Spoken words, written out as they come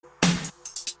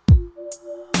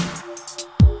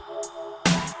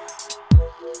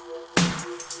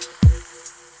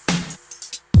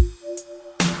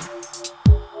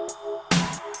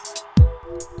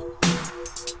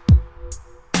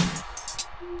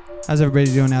How's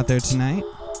everybody doing out there tonight?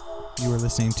 You are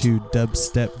listening to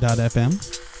dubstep.fm.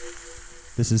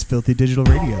 This is Filthy Digital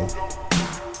Radio.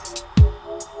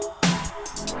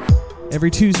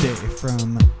 Every Tuesday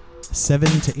from 7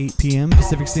 to 8 p.m.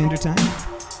 Pacific Standard Time.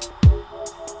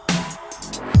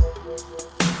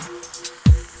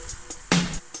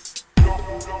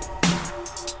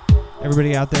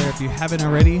 Everybody out there, if you haven't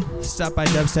already, stop by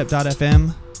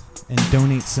dubstep.fm and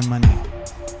donate some money,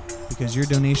 because your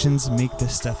donations make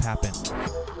this stuff happen.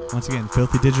 Once again,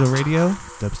 Filthy Digital Radio,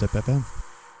 Dubstep FM.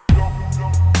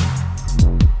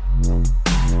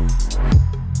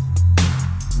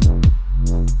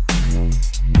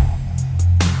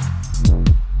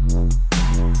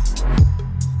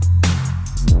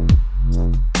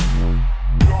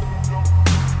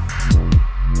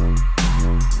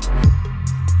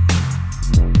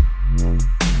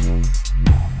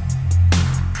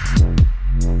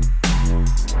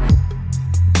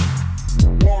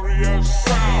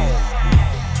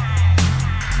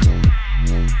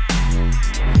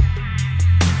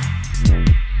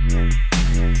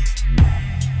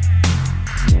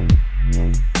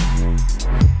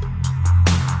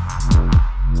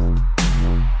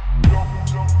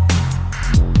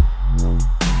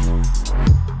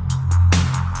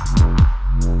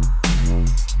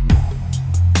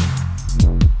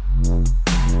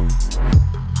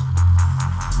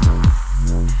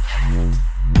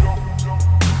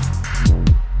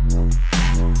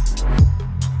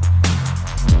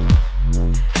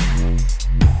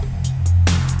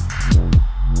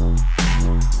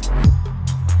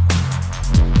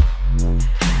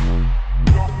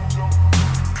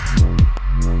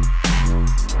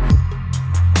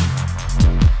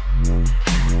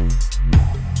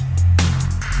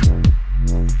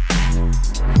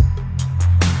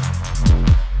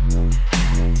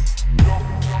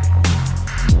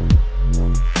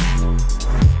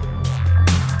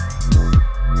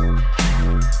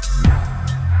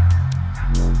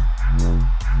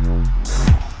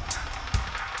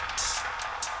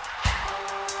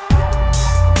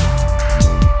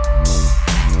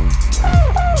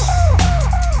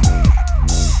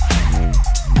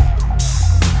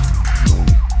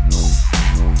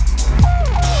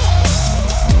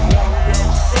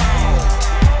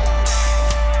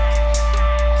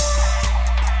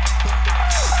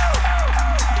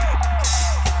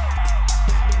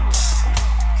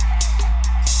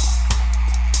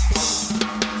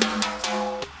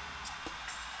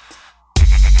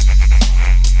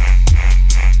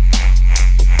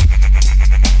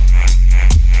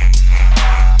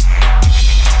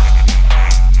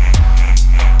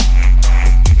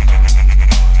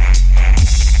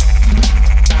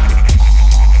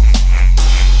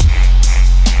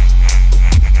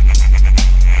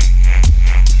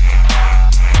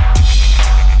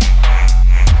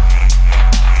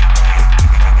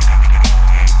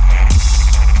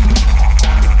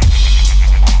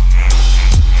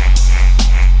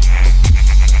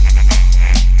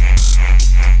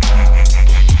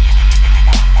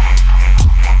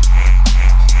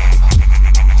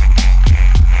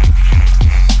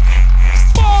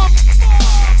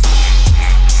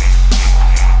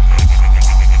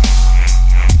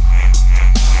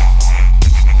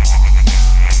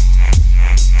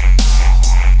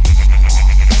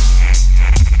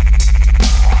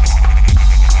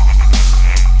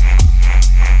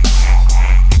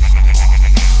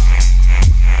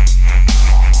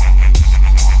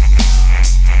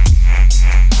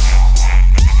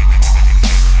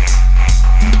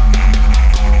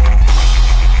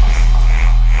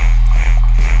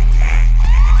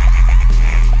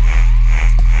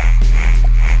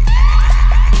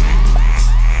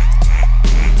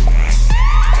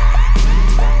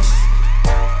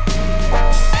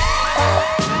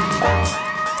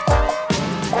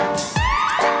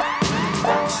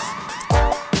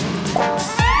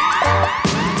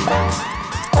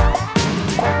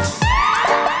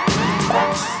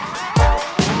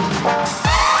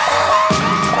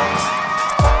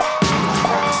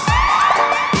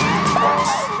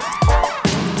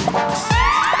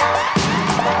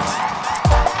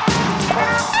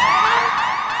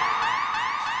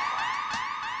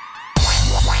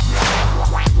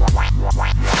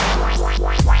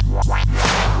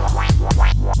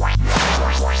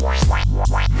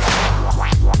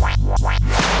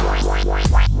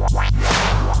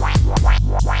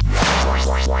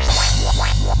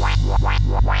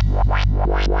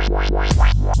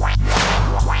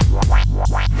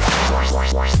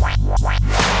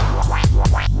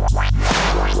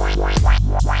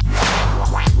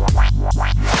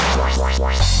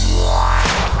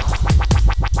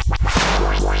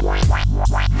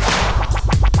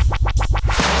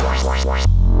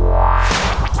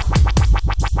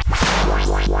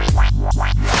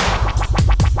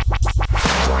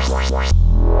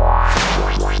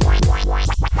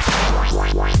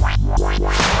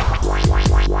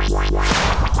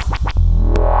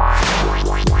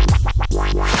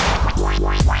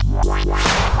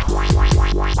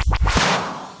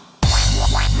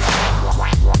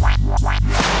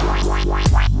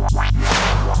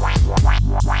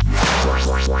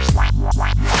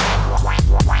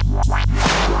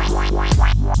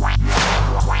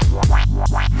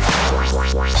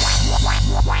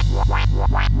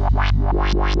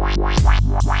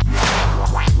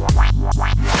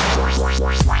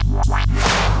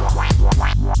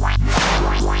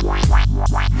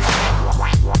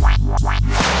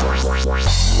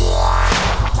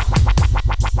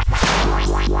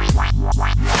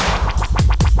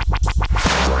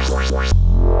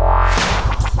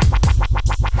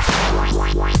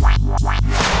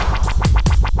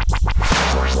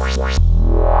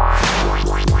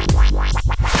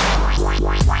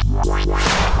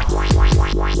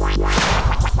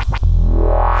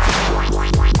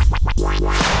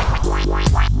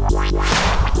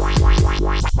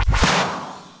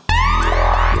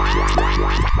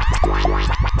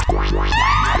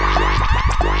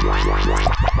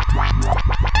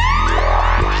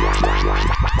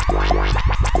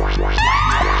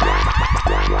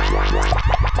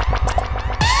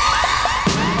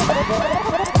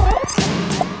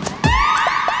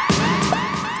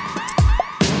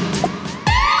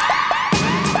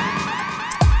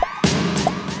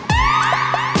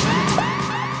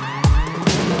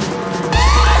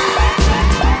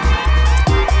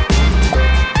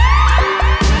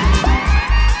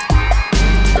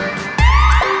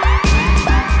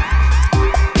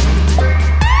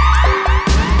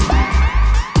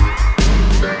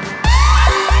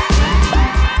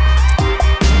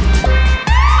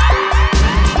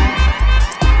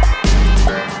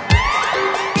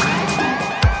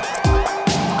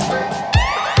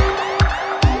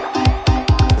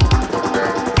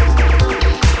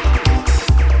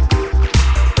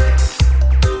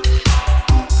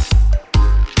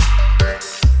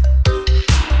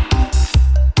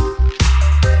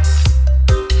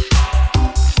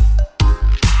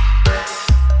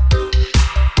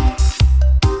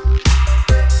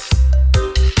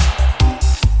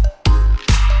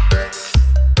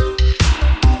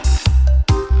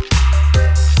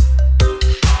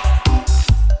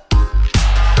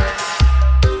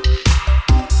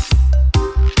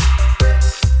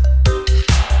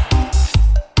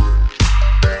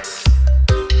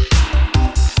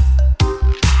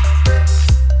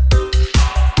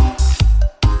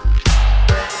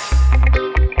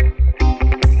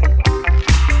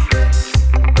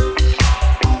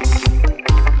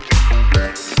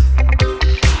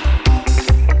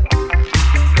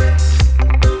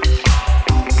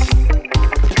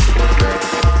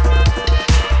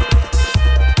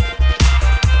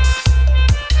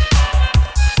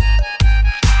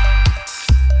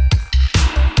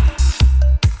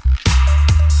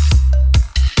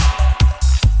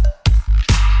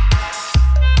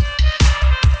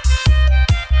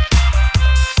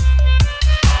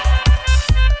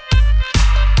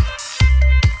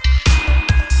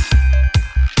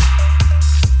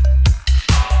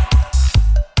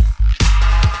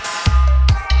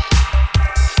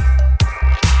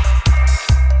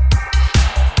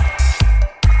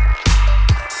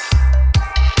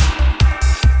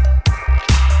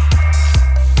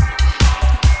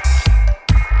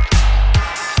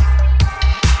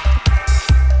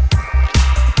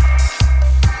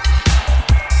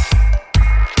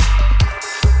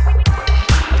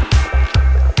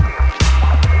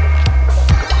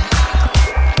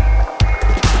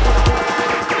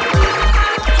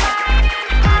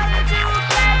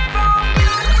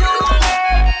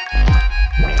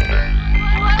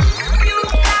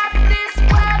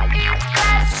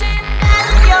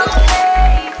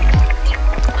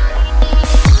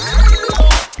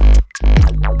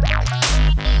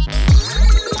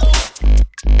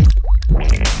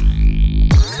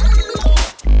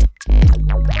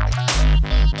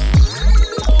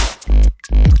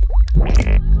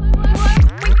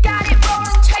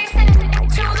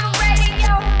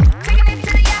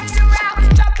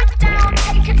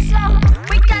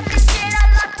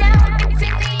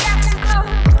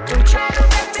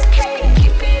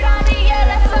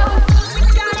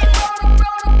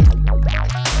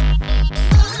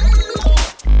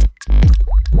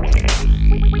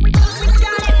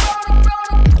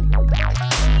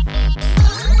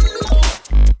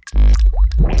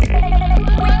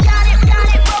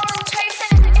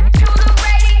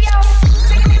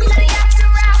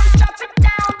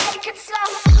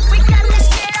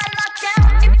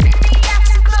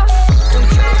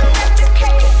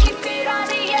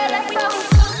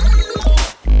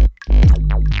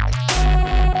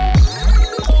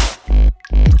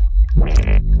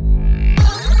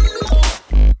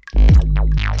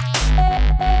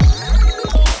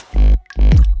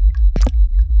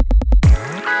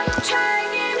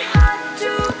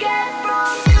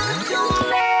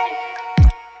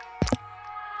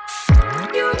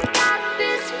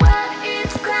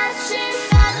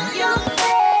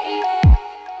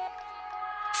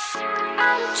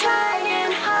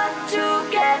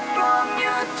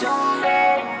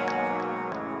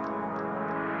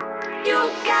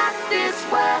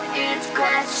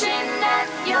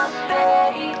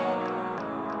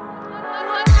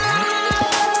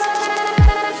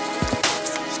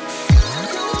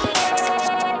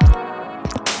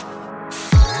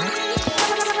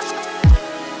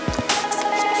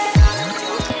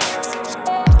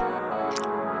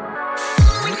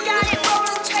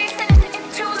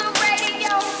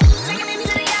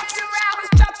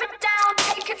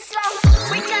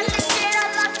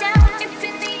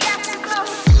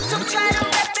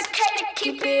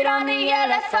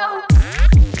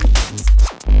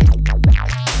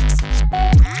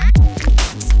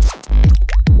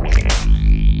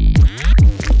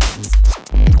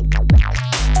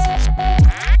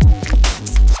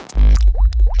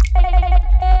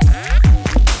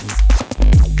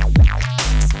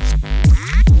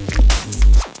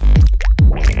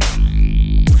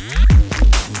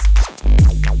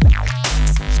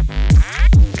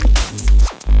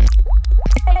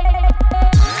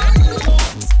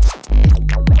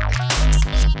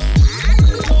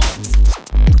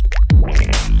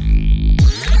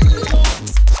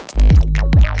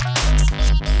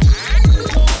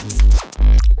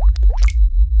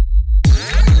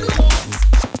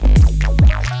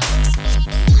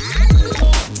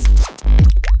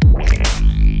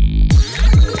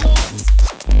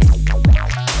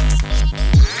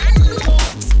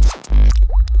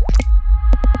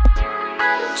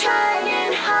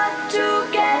 trying hard to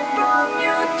get from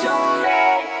you to me.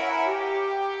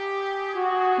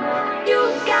 You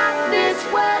got this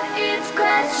world, it's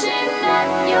crashing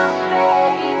at your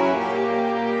brain.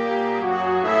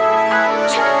 I'm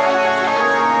trying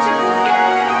hard to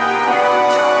get from you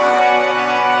to me.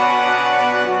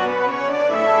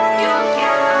 You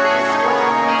got this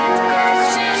world, it's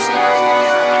crashing at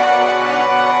your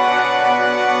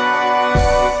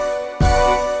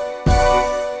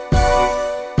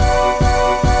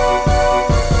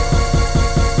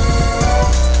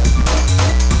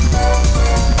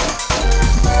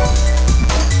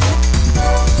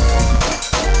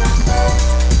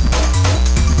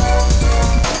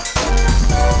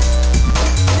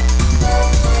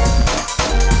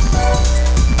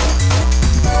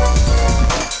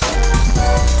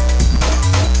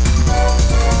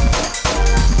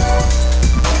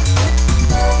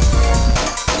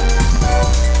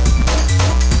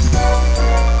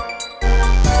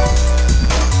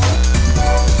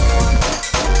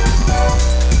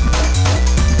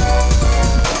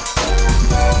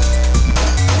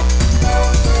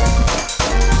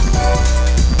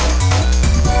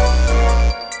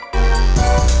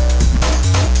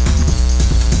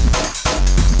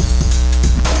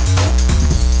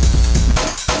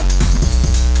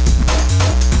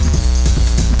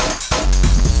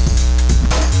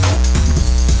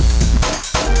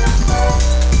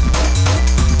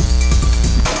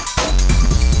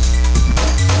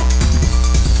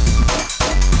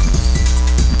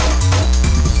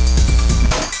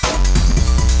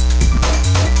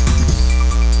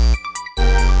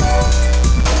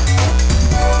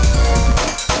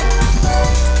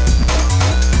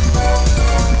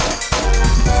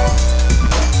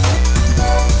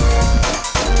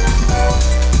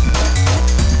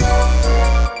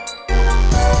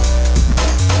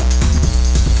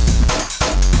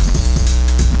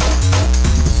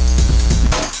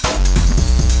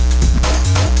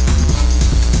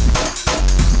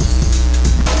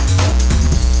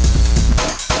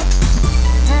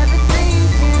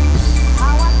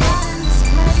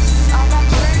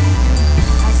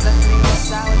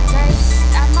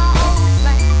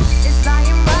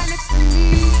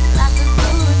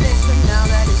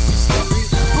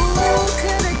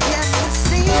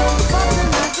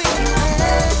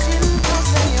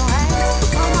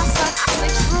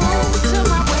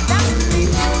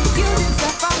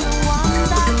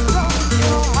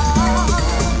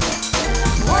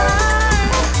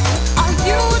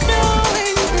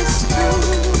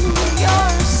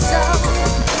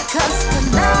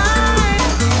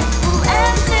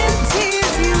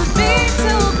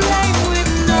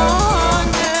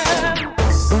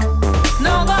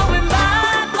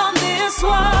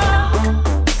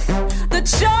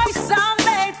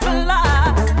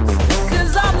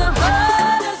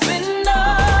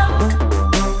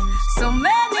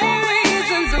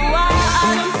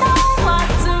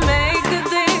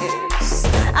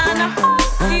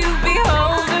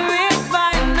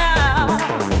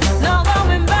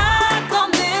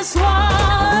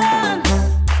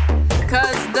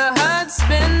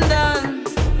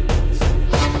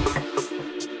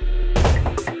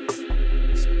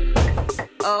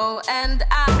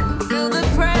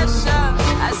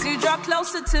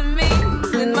to me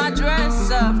with my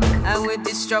dress up and with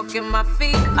this stroke in my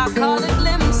feet. I call it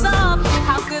limbs up.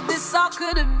 How good this all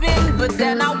could have been, but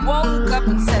then I woke up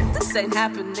and said this ain't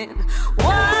happening.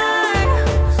 Why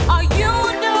are you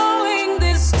doing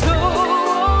this to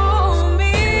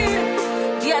me?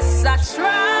 Yes, I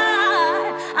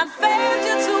tried. I failed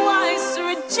you twice.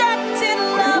 Rejected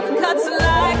love cuts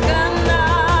like a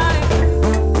knife.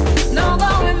 No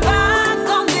going back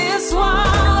on this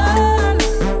one.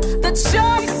 The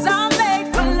choice I made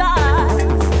for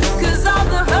life, 'cause all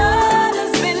the hurt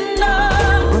has been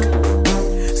done.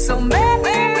 So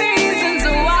many reasons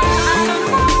why I don't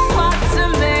know what to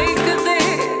make of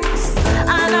this,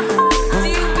 and I hope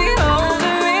you'll be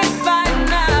over it by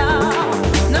now.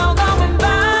 No going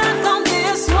back on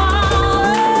this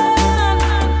one,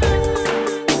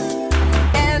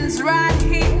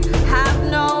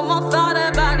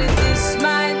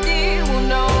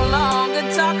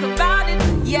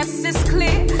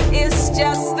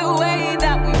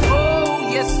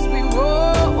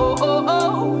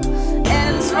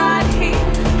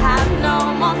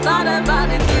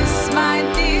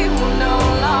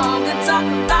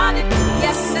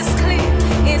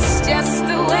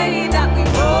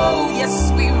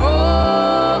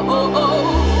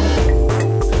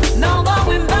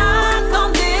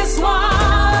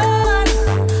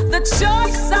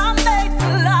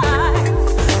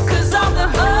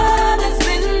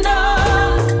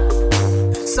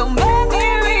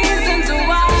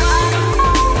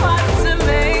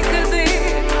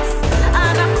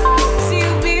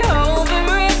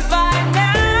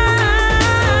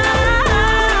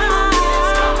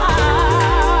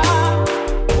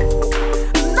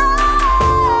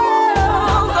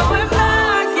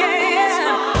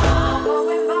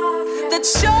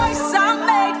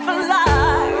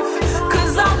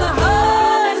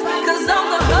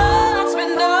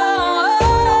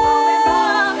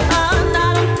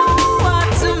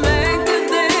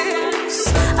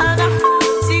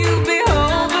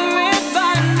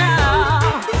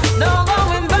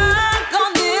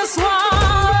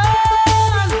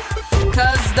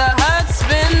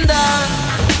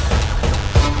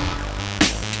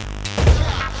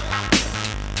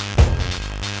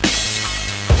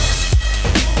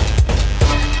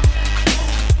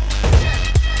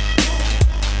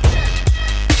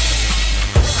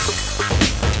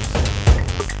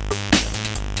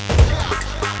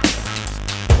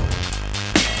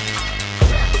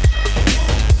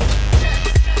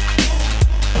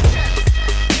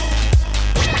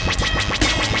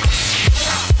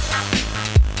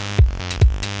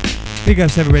 Big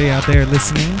ups to everybody out there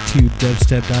listening to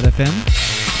dubstep.fm.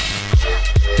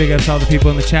 Big ups to all the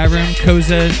people in the chat room.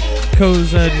 Koza,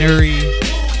 Nuri,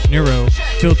 Neuro,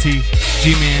 Filthy,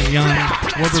 G-Man, Young,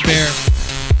 Wilbur Bear.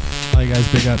 All you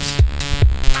guys, big ups.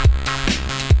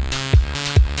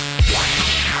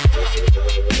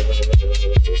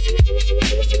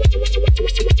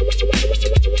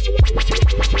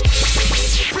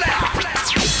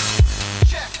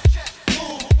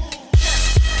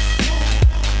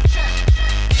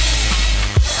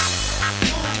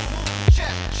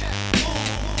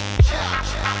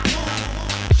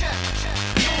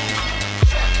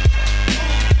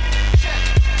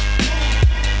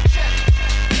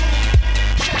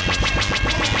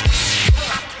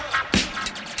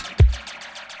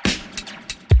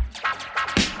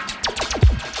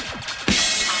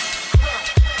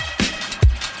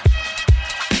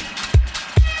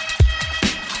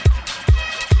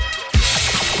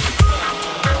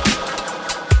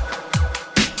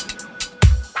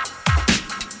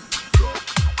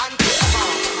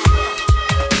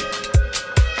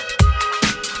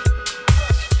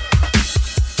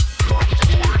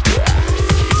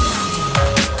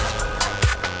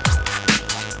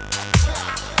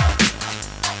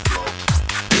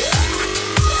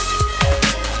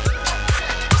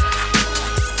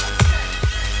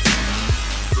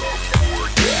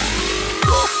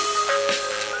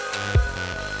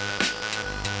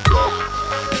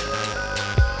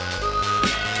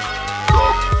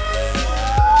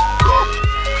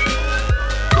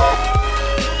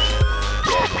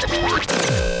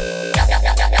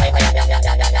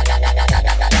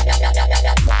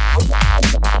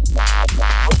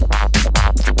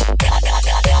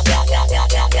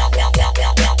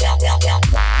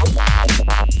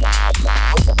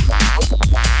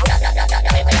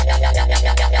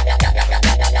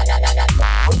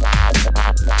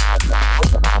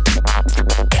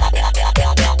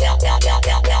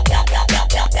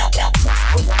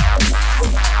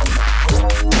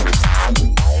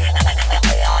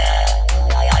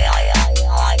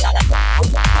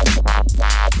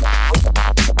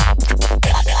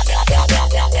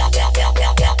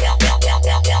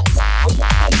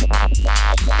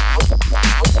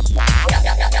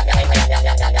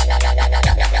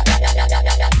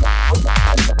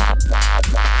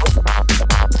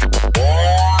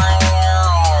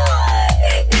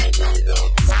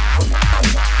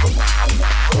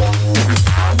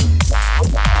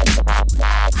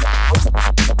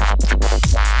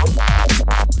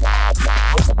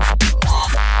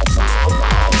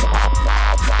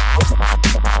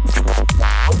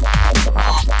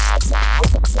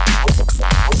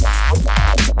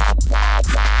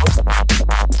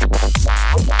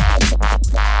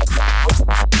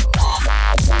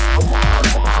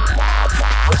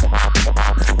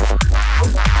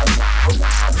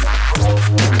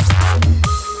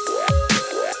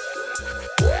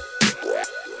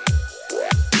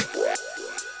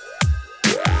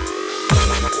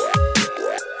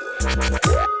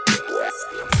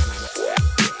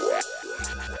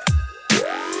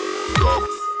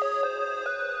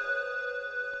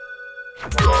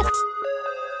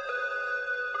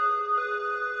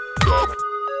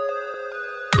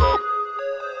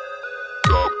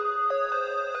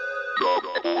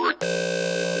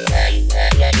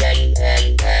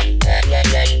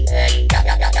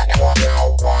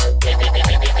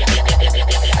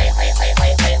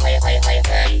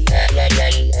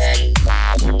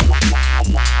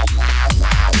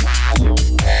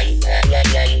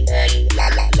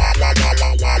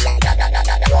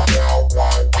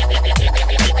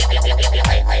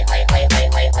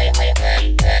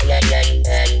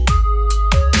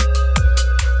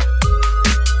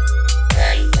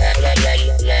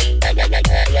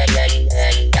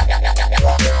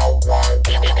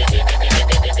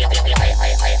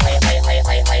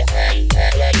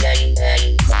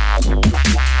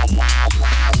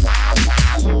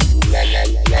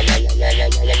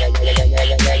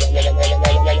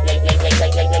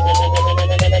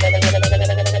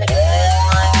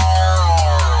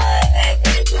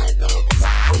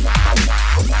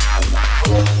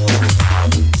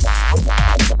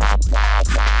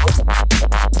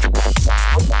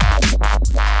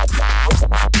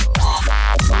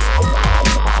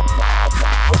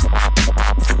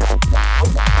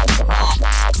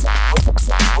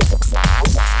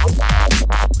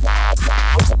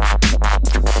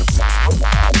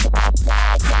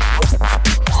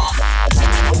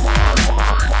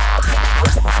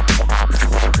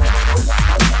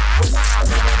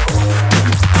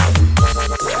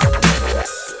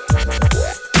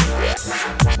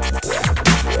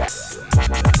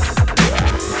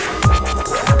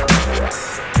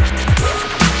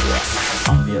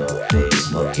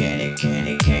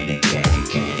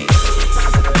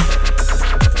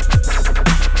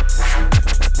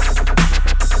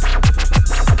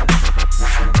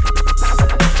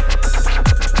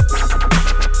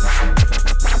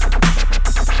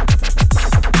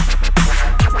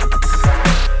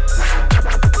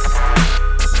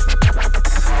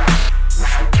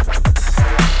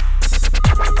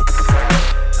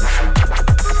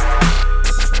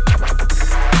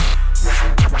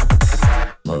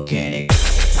 organic.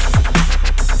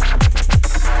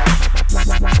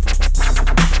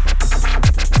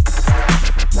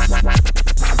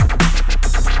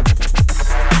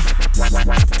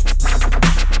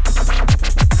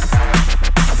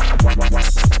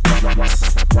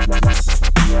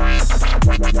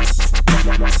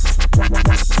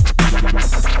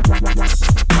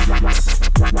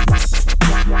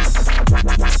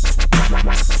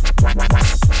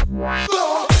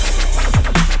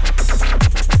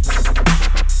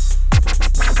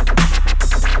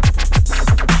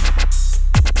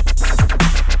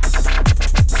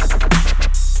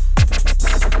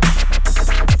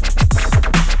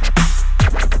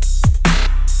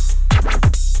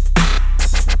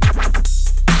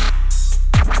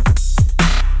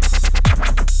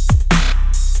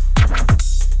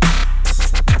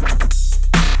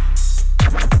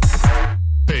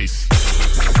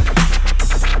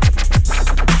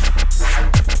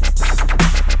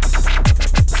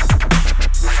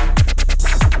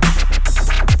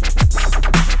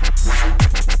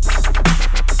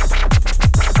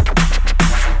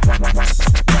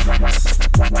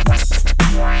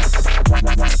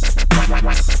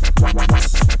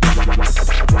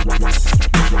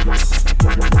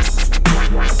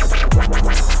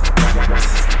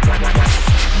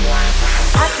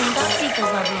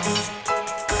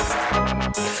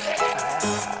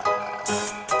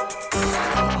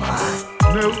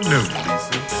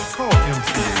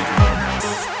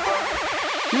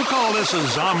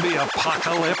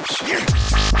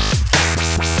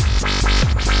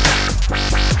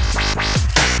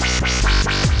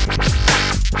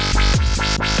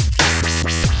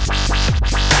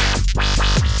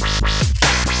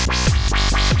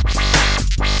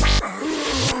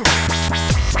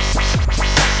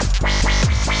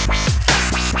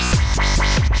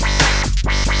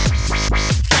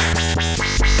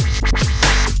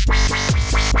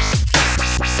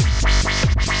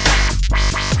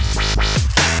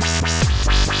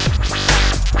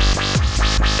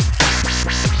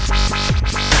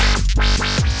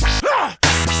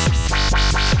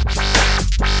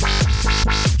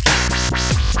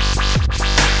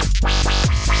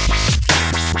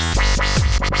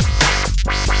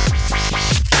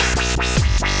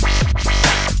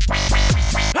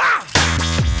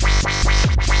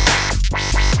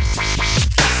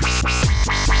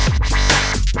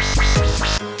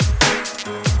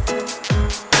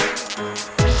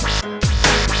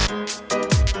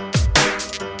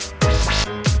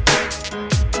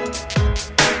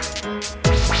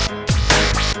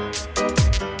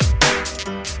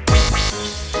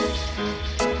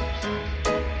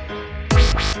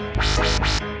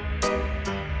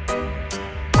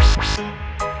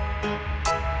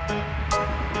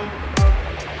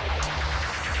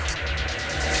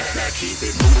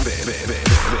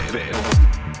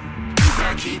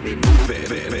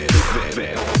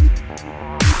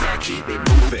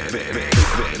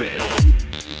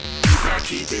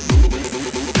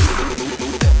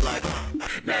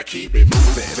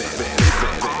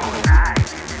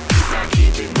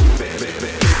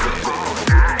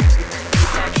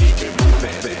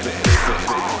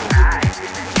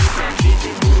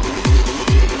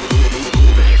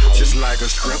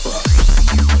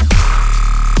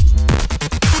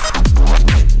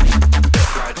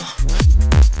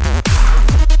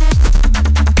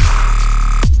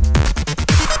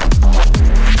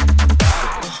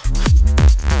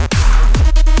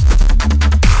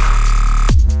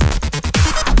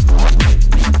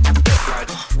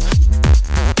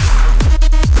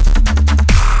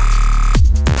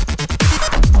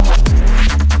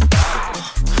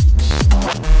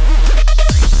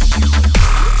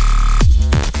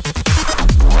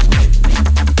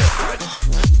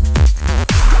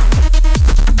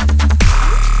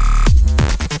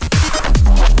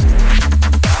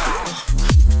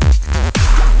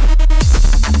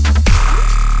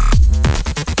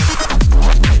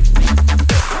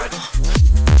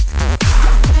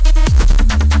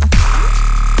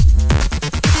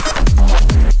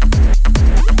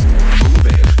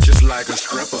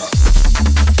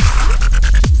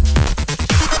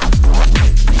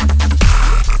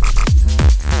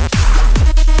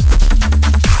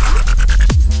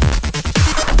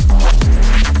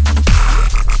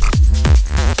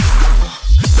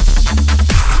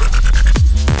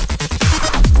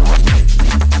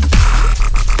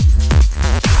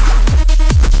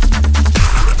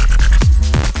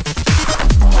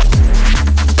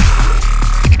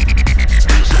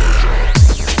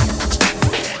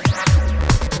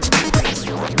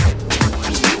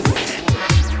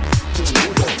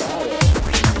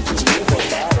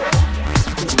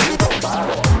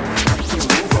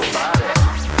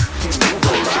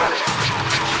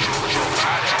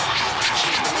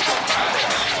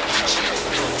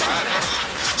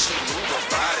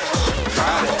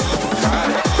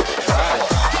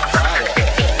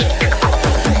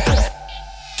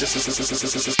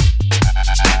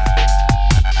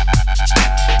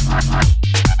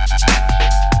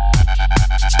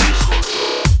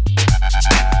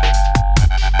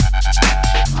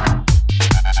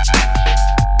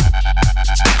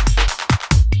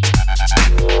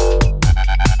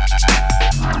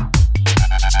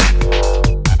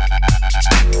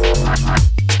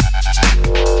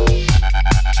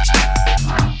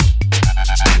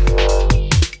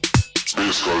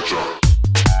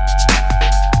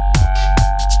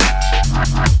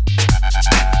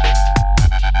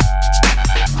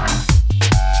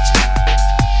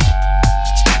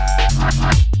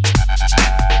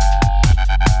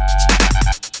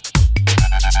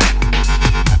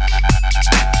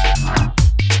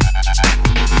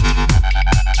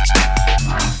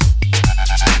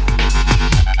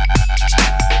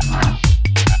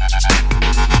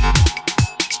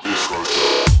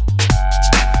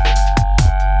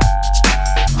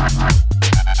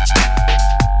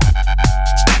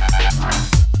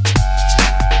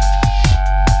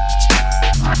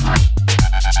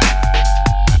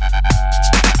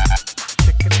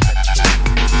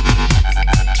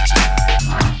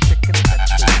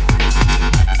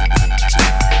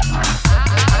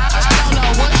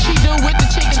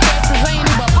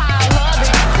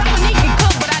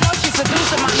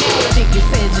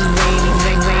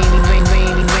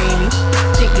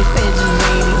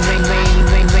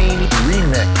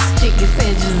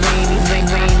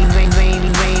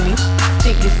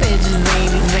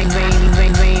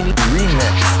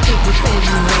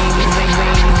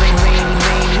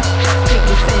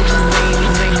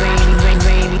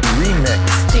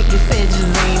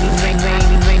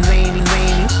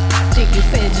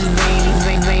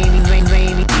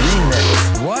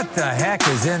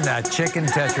 Chicken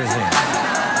Tetrazine.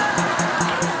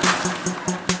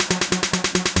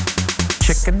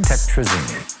 Chicken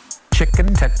Tetrazine. Chicken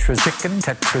Tetrazine. Chicken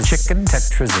Tetrazine. Chicken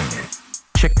Tetrazine.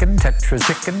 Chicken Tetrazine.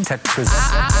 Chicken Tetrazine.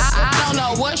 I don't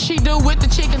know what she do with the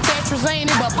chicken tetrazine,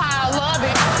 but I love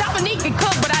it. Dominique can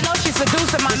cook, but I know she's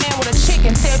seducing my man with a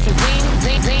chicken tetrazine.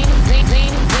 Zing, zing, zing,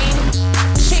 zing, zing.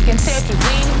 Chicken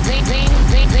tetrazine. Zing, zing,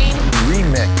 zing, zing.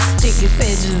 Remix. Chicken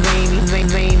tetrazine. Rain,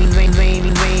 rainy, rain,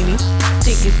 rainy, rainy.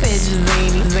 Chicken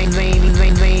tetrazine. Rain, rainy,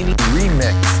 rain, rainy.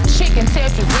 Remix. Chicken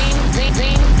tetrazine. Zing,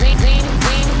 zing, zing, zing,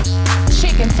 zing.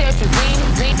 Chicken tetrazine.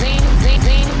 Zing, zing, zing,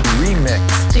 zing. Remix.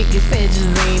 Chicken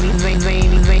tetrazine. Rain,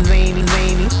 rainy, rain, rainy,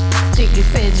 rainy. Chicken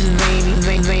tetrazine.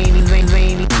 Rain, rainy, rain,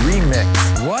 rainy. Remix.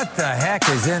 What the heck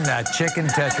is in that chicken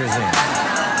tetrazine?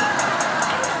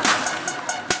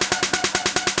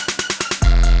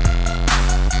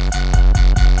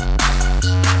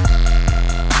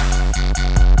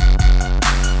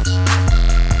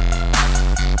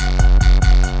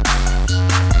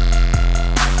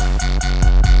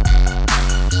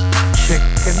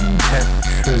 Chicken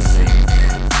tetrazine.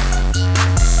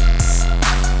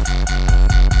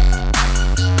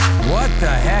 What the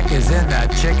heck is in that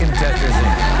chicken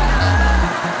tetrazine?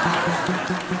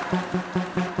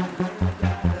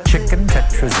 Chicken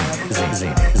tetrazine. Zing,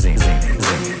 zing, zing, zing,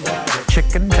 zing.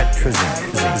 Chicken tetrazine.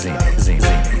 Zing, zing, zing,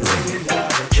 zing, zing.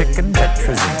 Chicken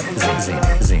tetrazine. Zing, zing,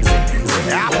 zing, zing,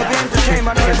 zing. Apple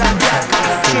entertainment version.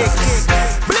 Chicks.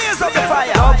 Blaze up the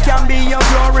fire. Love can be your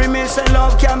glory, me say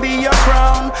love can be your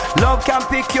crown. Love can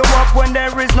pick you up when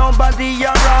there is nobody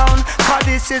around. Cause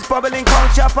this is bubbling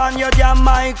culture on your damn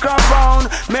microphone.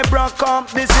 Me broke up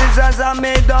the scissors and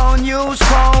me don't use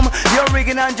comb. You're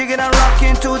rigging and jigging and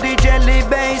rocking to the jelly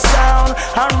bass sound.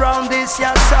 Around this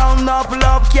your sound of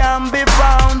love can be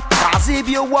found. Cause if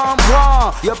you want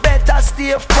war, you better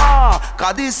stay far.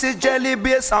 Cause this is jelly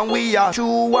bass and we are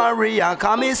true warrior.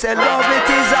 Cause me say love it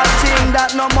is a thing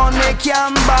that no money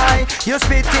can buy. You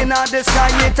spit in at the sky,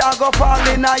 it a go fall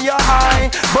in your eye.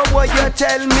 But what you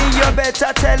tell me, you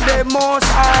better tell the most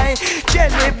high.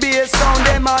 Jelly bass sound,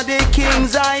 them are the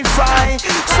kings I fight.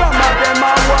 Some of them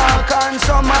are walk and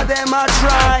some of them are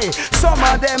try. Some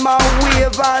of them are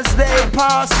wave as they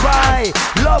pass by.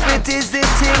 Love it is the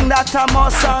thing that I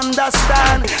must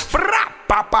understand.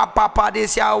 Papa, papa,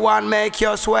 this your one make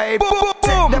you sway. Boom, boom,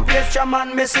 boom. Set the place, your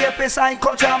man, me see a piece of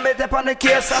culture, and bet upon the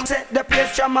case. Set the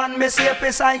place, your man, me see a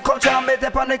piece of culture, and bet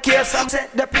upon the case.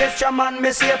 Set the place, your man,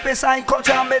 me see a piece of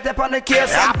culture, and bet upon the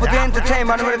case. I put the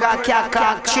entertainment, we got cat,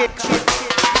 cock, chick.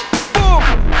 Boom.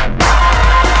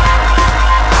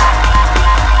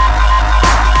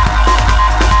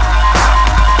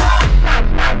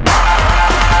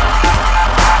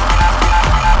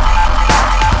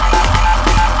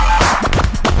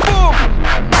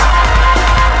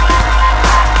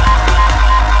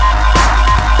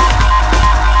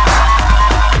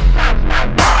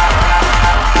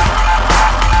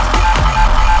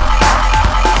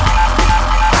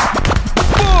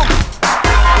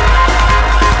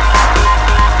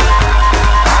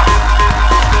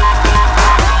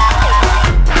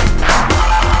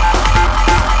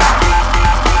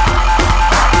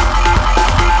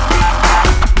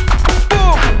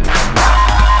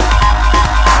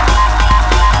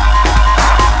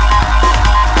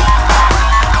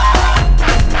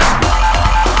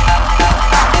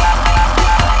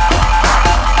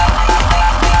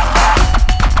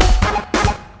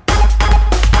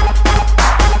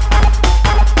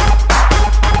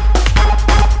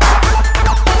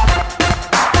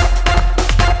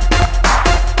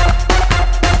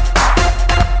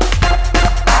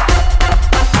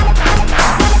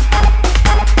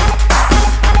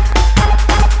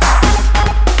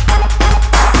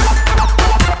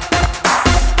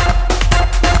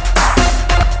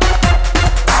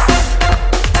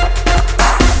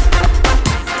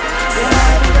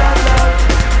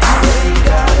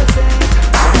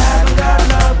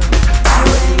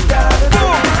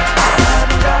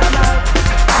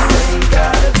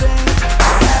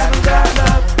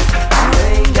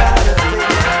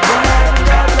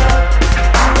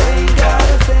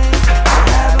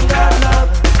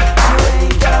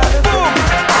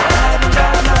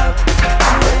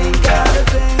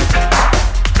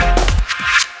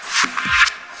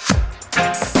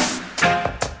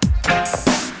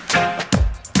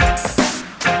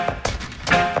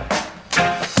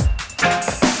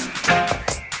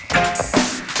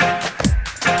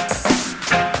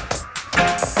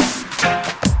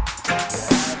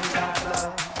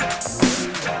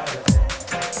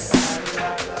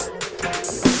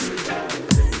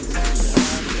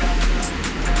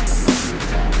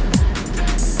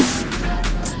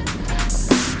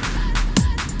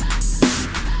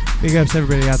 Big ups to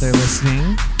everybody out there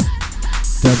listening.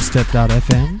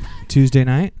 Dubstep.fm, Tuesday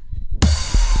night.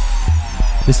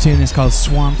 This tune is called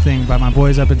Swamp Thing by my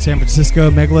boys up in San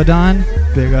Francisco, Megalodon.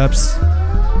 Big ups.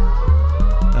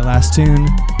 The last tune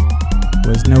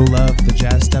was No Love, the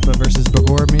Jazz Steppa versus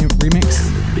Bagor remix.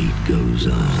 And the beat goes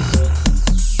on.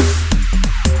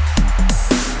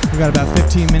 We got about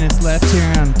 15 minutes left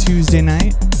here on Tuesday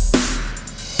night.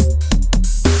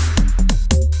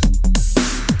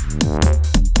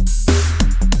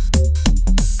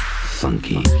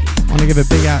 Funky. I want to give a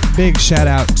big shout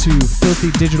out to Filthy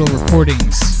Digital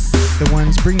Recordings, the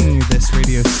ones bringing you this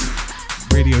radio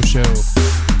show.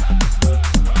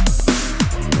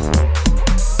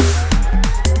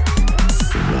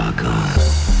 Rock on.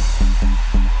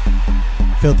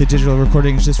 Filthy Digital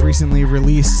Recordings just recently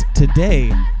released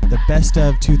today the Best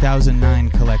of 2009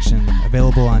 collection,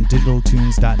 available on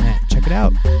digitaltunes.net. Check it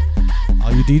out,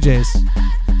 all you DJs.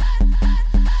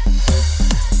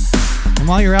 And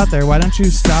while you're out there, why don't you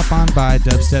stop on by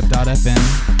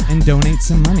dubstep.fm and donate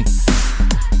some money?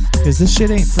 Because this shit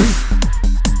ain't free.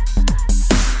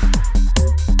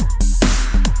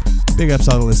 Big ups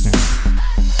to all the listeners.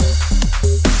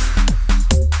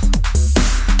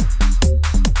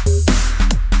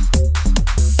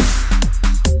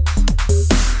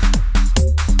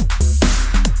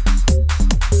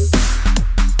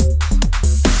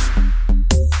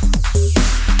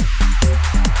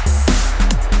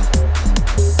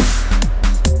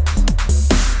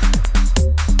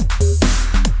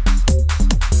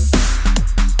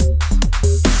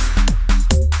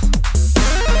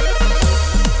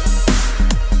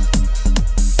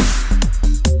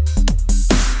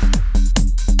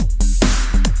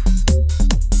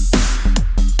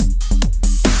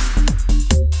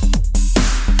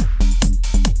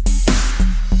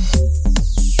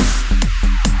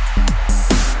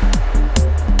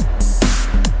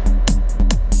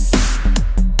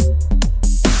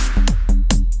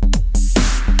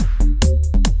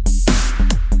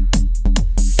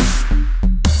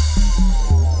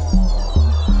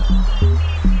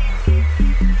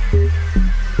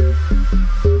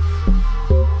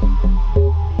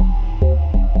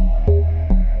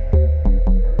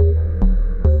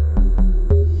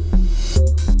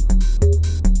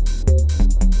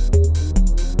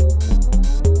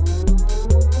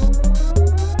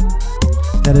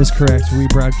 That is correct. We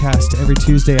broadcast every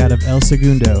Tuesday out of El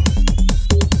Segundo,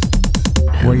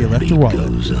 where you left your wallet.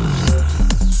 Goes on.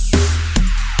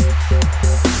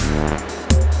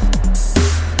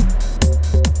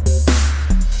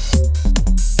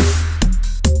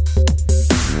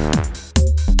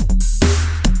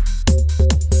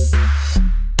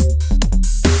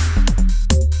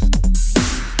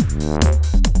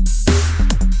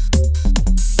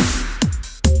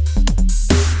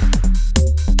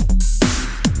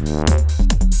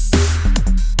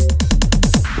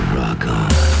 Rock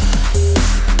on.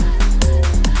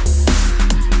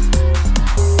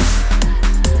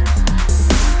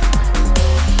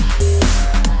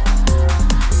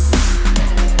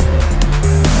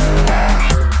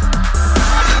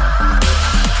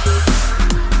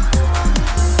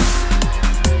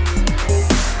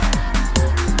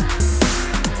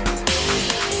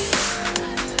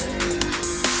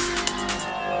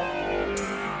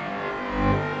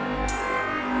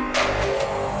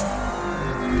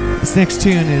 This next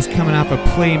tune is coming off of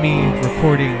Play Me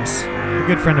Recordings, a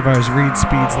good friend of ours, Reed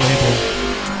Speed's label.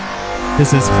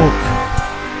 This is Hulk.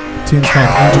 The tune's called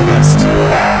Angel Dust.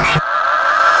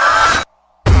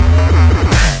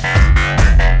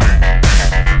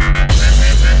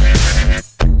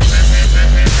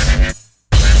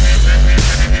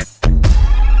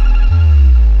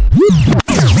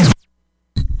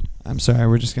 I'm sorry,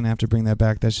 we're just going to have to bring that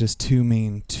back. That's just too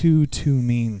mean. Too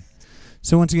mean.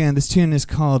 So once again, this tune is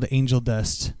called Angel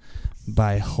Dust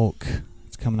by Hulk.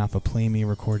 It's coming off of Play Me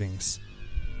Recordings.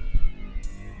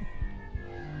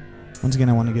 Once again,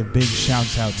 I want to give big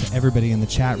shouts out to everybody in the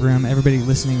chat room, everybody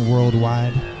listening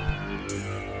worldwide.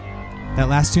 That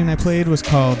last tune I played was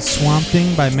called Swamp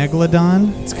Thing by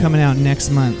Megalodon. It's coming out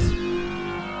next month.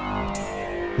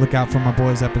 Look out for my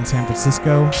boys up in San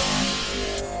Francisco.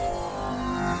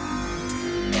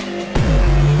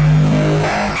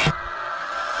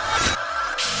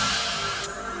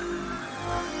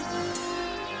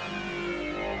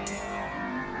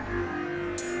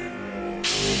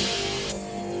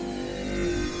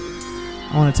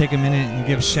 I want to take a minute and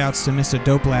give shouts to Mr.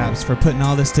 Dope Labs for putting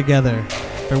all this together.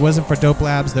 If it wasn't for Dope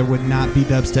Labs, there would not be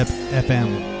Dubstep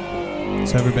FM.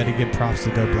 So everybody give props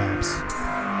to Dope Labs.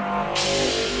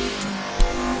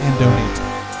 And donate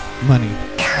money.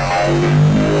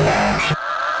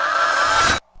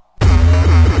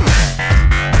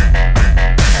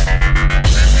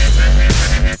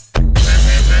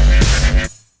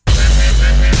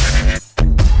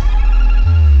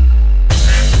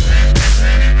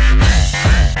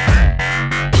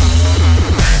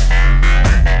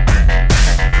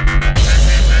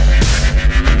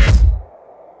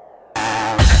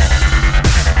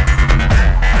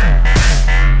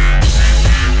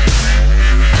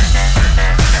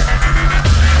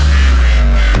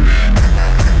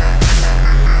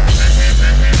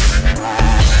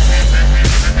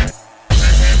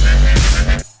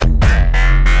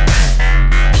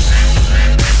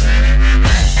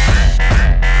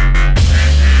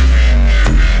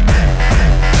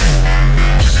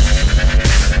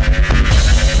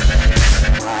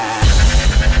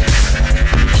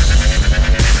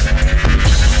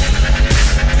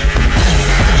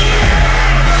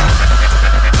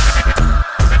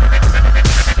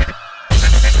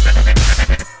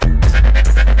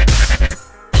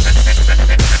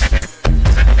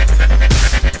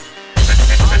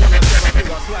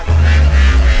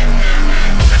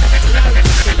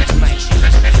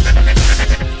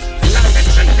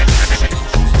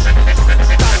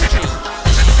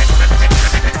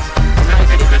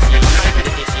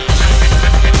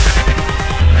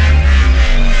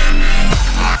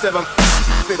 Seven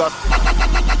figures.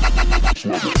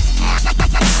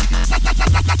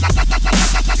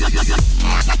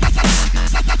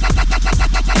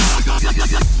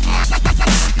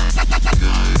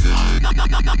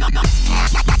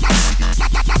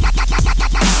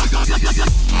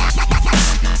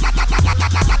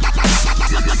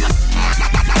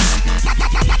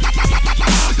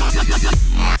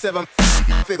 Seven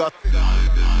figures.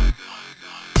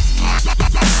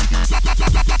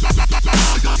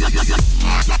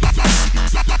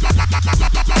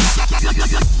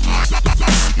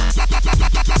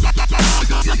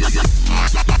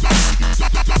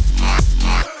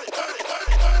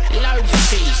 Loads of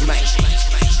cheese, mate.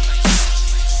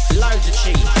 Loads of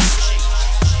cheese.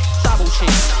 Double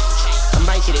cheese. I'm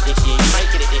making it this year. You're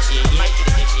making it this year. You're making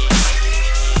it this year.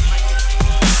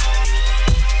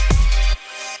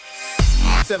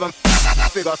 Seven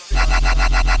figures.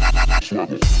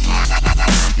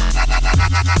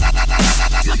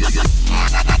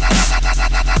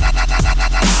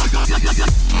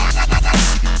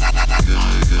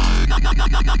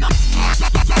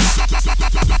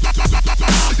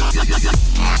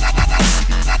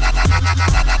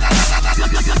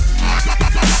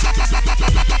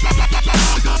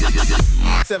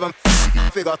 Seven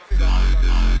figures.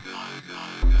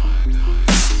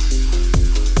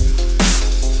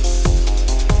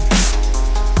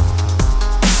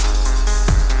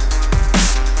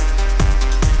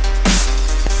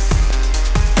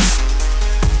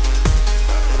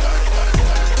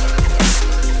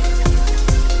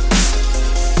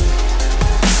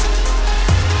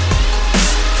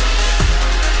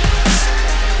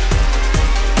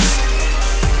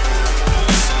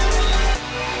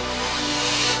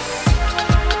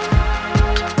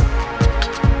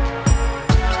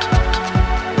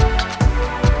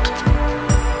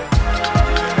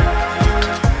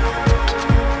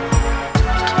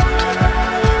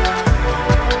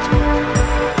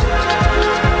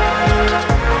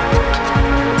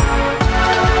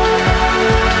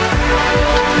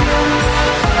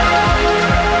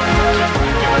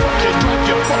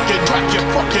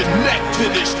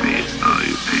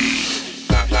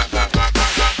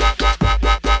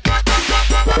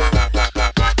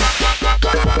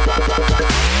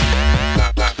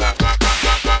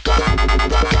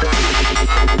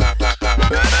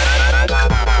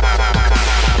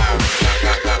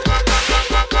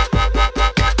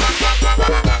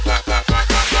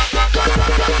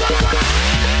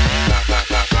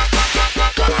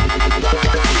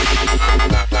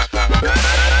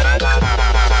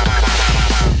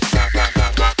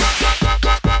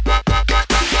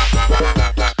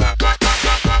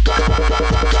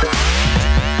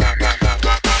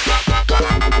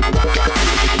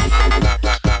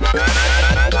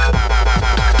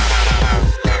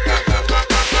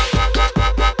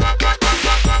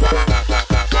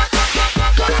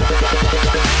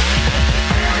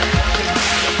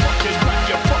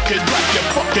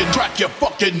 Your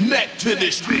fucking neck to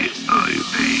this bitch.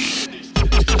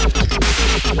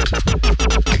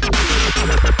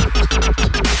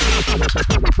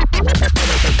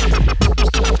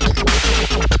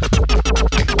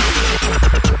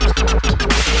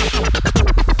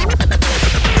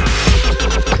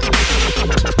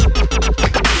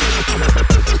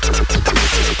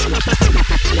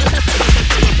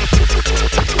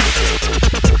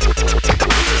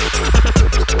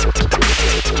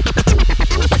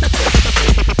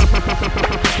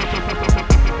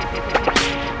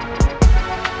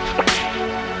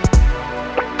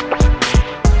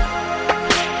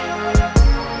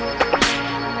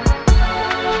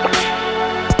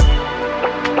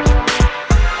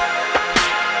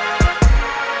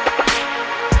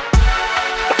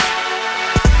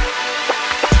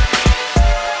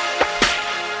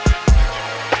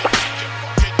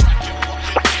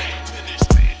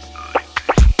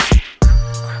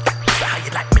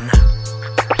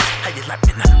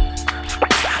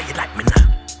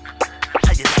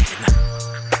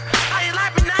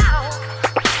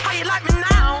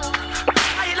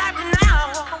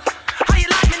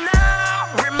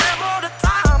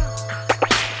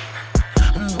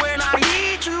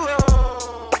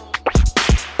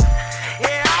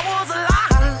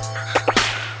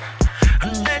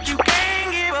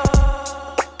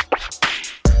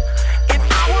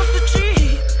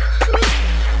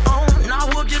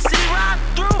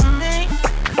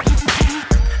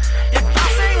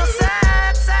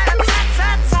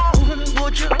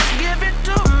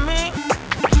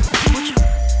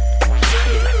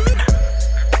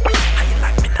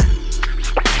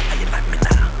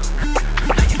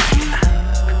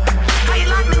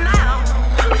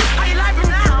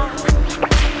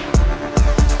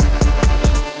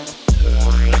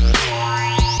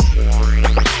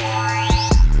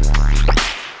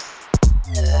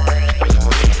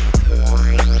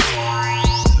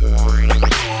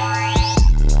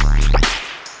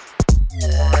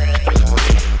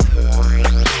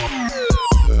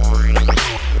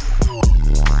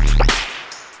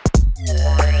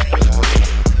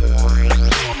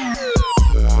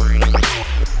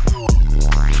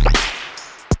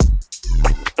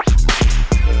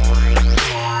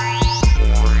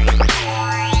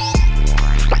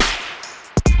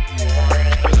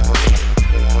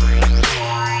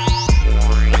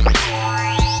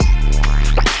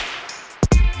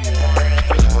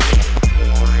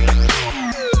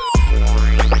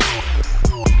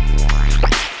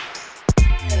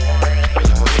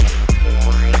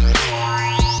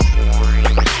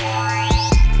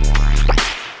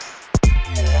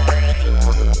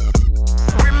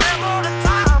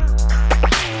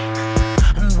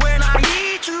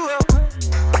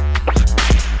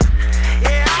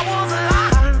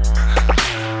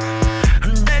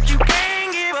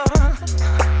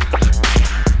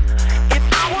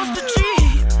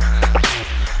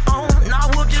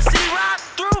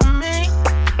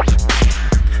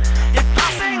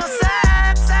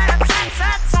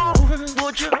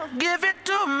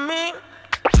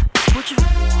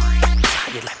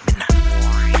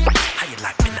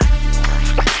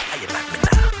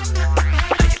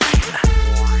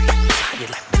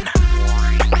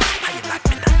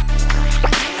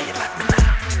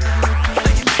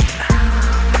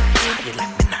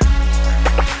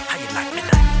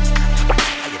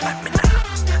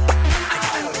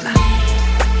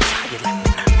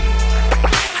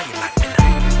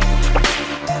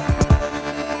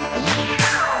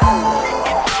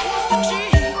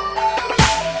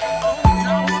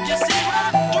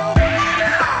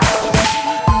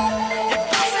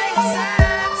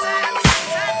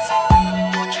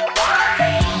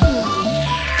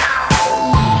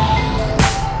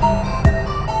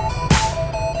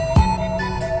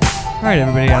 Alright,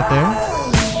 everybody out there.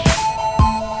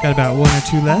 Got about one or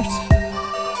two left.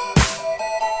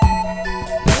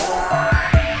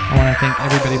 I want to thank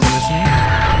everybody for listening.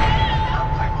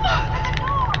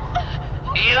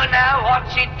 You know what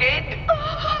she did?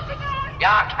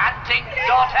 Your canting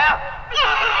daughter?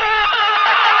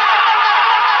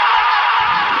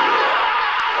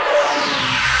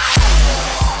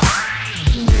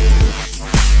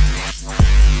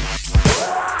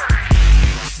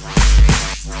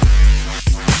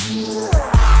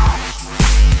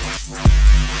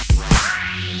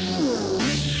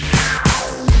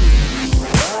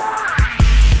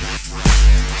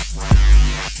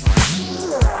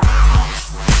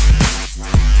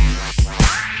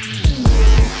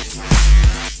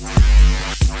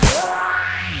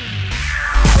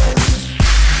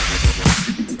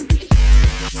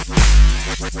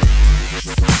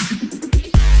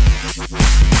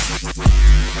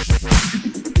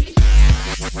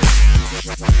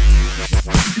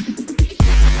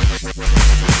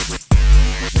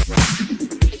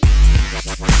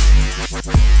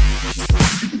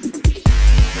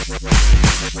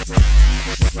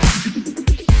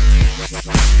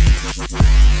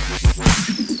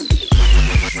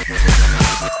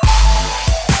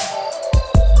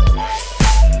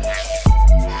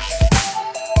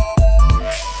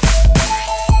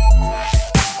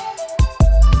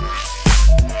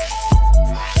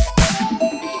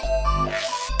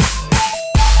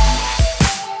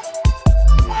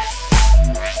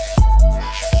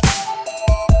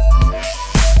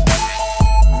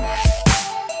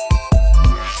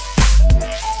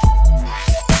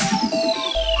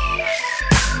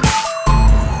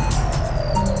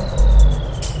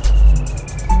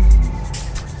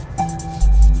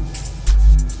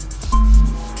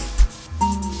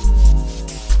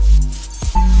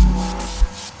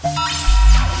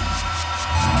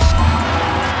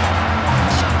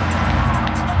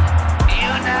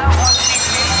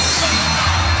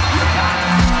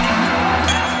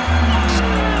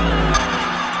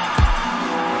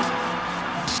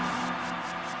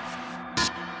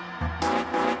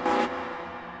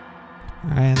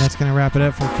 Wrap it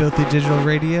up for Filthy Digital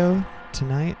Radio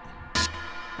tonight,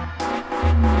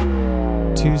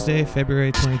 Tuesday,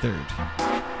 February 23rd.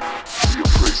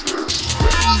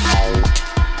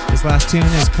 This last tune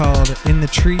is called In the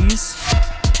Trees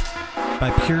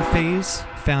by Pure Phase,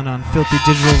 found on Filthy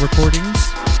Digital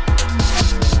Recordings.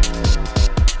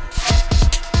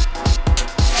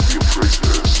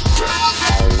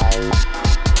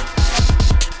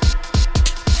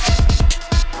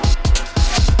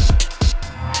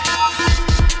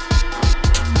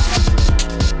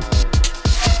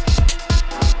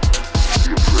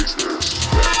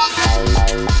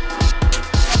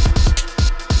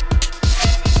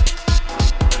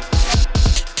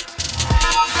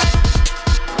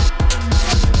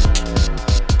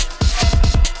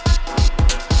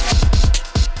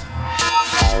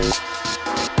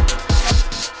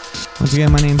 Once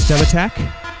again, my name's Dub Attack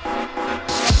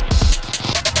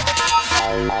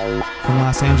from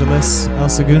Los Angeles, El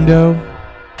Segundo.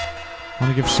 I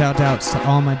want to give shout outs to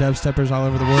all my dubsteppers all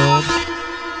over the world.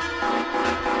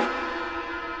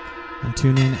 And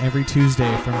tune in every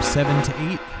Tuesday from 7 to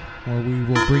 8, where we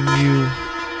will bring you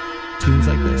tunes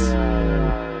like this.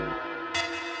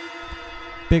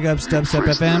 Big ups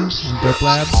Dubstep FM and Dope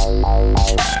Labs.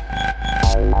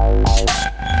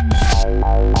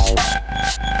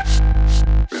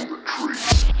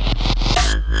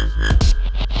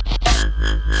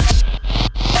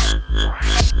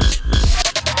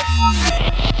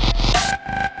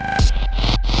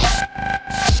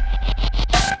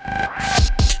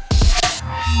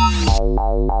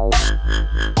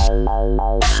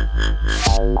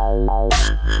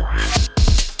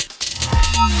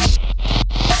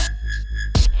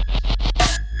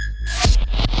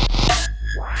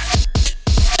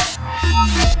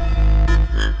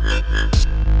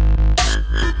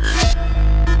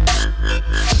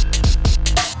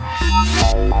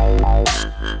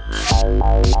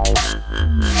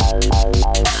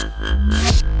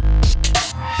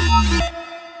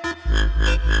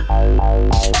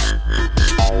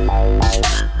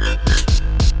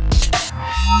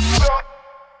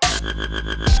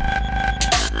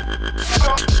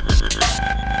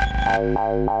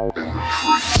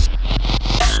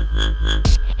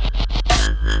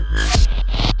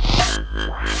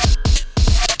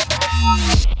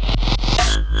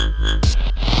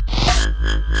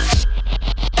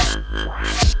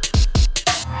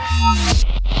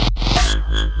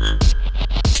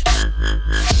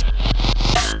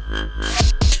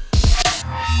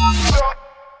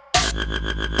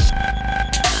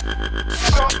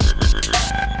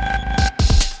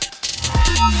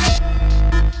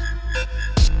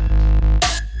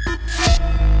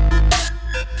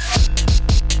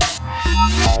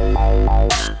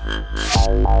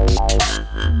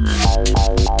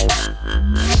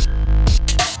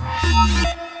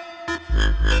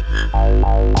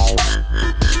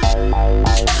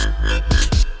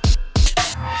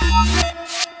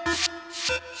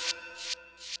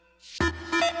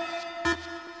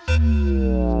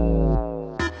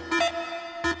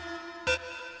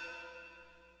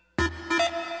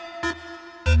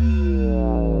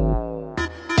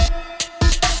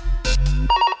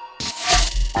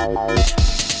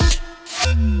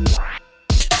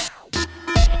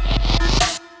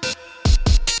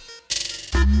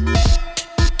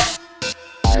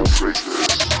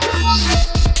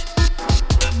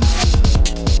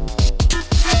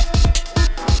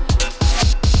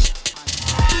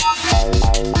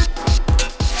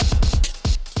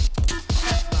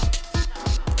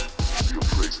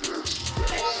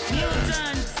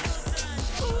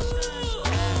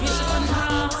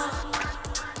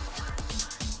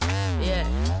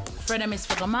 Freedom is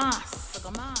for the mass.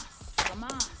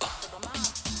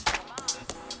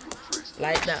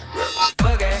 Like that.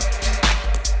 Okay.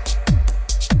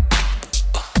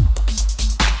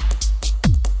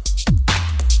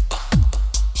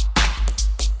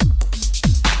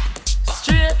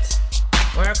 Straight.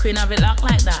 We're a queen of it lock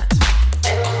like that.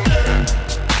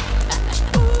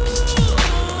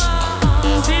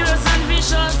 Serious and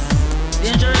vicious.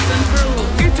 Dangerous and cruel.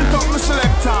 Get it up, my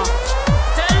selector.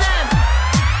 Tell them.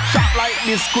 Shot like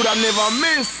this could have never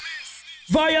miss.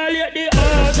 Violate the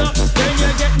order, then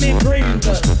you get me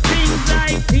crinkle. Things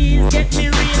like these get me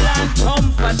real and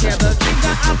comfortable.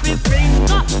 Trigger happy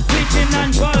finger, twitching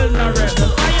and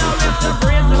vulnerable. Fire with the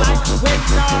brains like with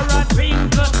Sarah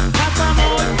Twinkle. Pass a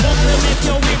mouth bubble, make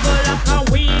you wiggle like a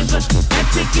weave.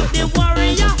 Execute the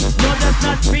warrior, no that's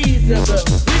not feasible.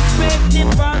 Respect the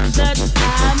fact that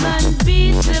I'm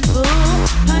unbeatable,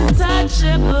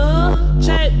 untouchable.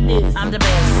 Check this, I'm the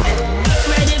best.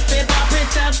 Ready for pop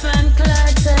it up and clutch.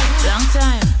 Long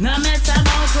time. No matter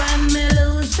about when me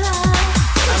lose her.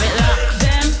 Have it locked.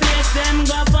 Them place, them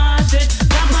go past it.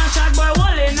 Come on, shot boy,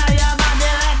 wall in your body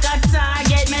like a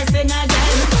target. Me sing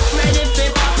again. Ready for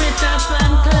pop it up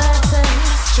and clutch it.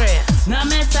 Straight. No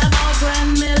matter about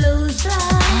when me lose her.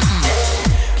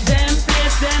 Them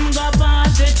place, them go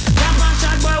past it. Come on,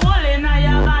 shot boy, wall in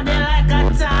your body like a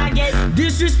target.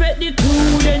 Disrespect the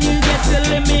crew, then you get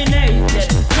eliminated.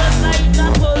 Just like a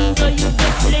bull, so you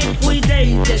get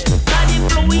liquidated. Body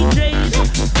fluid,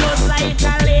 just like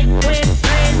a liquid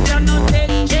train. You're not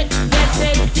take get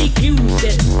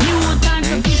executed. Mutant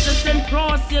vicious and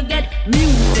cross, you get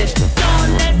muted.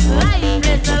 Soulless,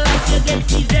 lifeless, like you get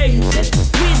sedated.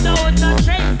 Without a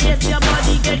trace, yes, your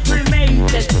body get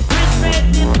cremated. Respect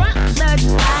the fact that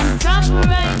I'm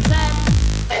separated.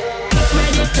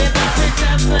 Ready to pop it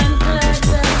up and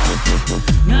clutter.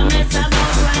 No matter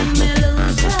about when me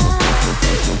lose her.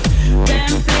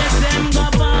 Them place, them go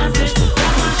past it.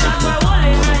 Come on, shot for wall in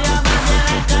your body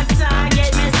like a target.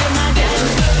 Me sing again.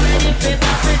 Ready to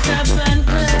pop it up and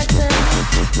clutter.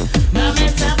 No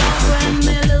matter about when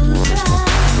me lose her.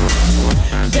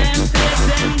 Them place,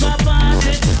 them go past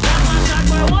it. Come on, shot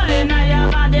for wall in your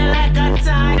body like a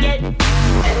target.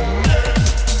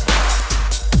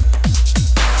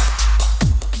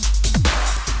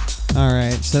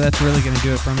 Alright, so that's really going to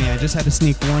do it for me. I just had to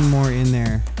sneak one more in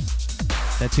there.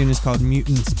 That tune is called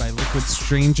Mutants by Liquid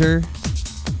Stranger,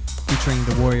 featuring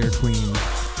the Warrior Queen.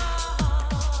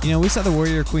 You know, we saw the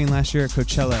Warrior Queen last year at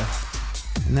Coachella,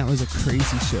 and that was a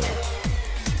crazy show.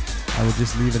 I would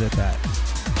just leave it at that.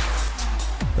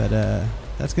 But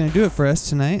that's going to do it for us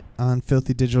tonight on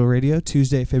Filthy Digital Radio,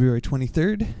 Tuesday, February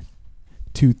 23rd,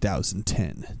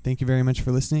 2010. Thank you very much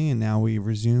for listening, and now we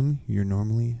resume your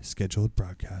normally scheduled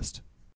broadcast.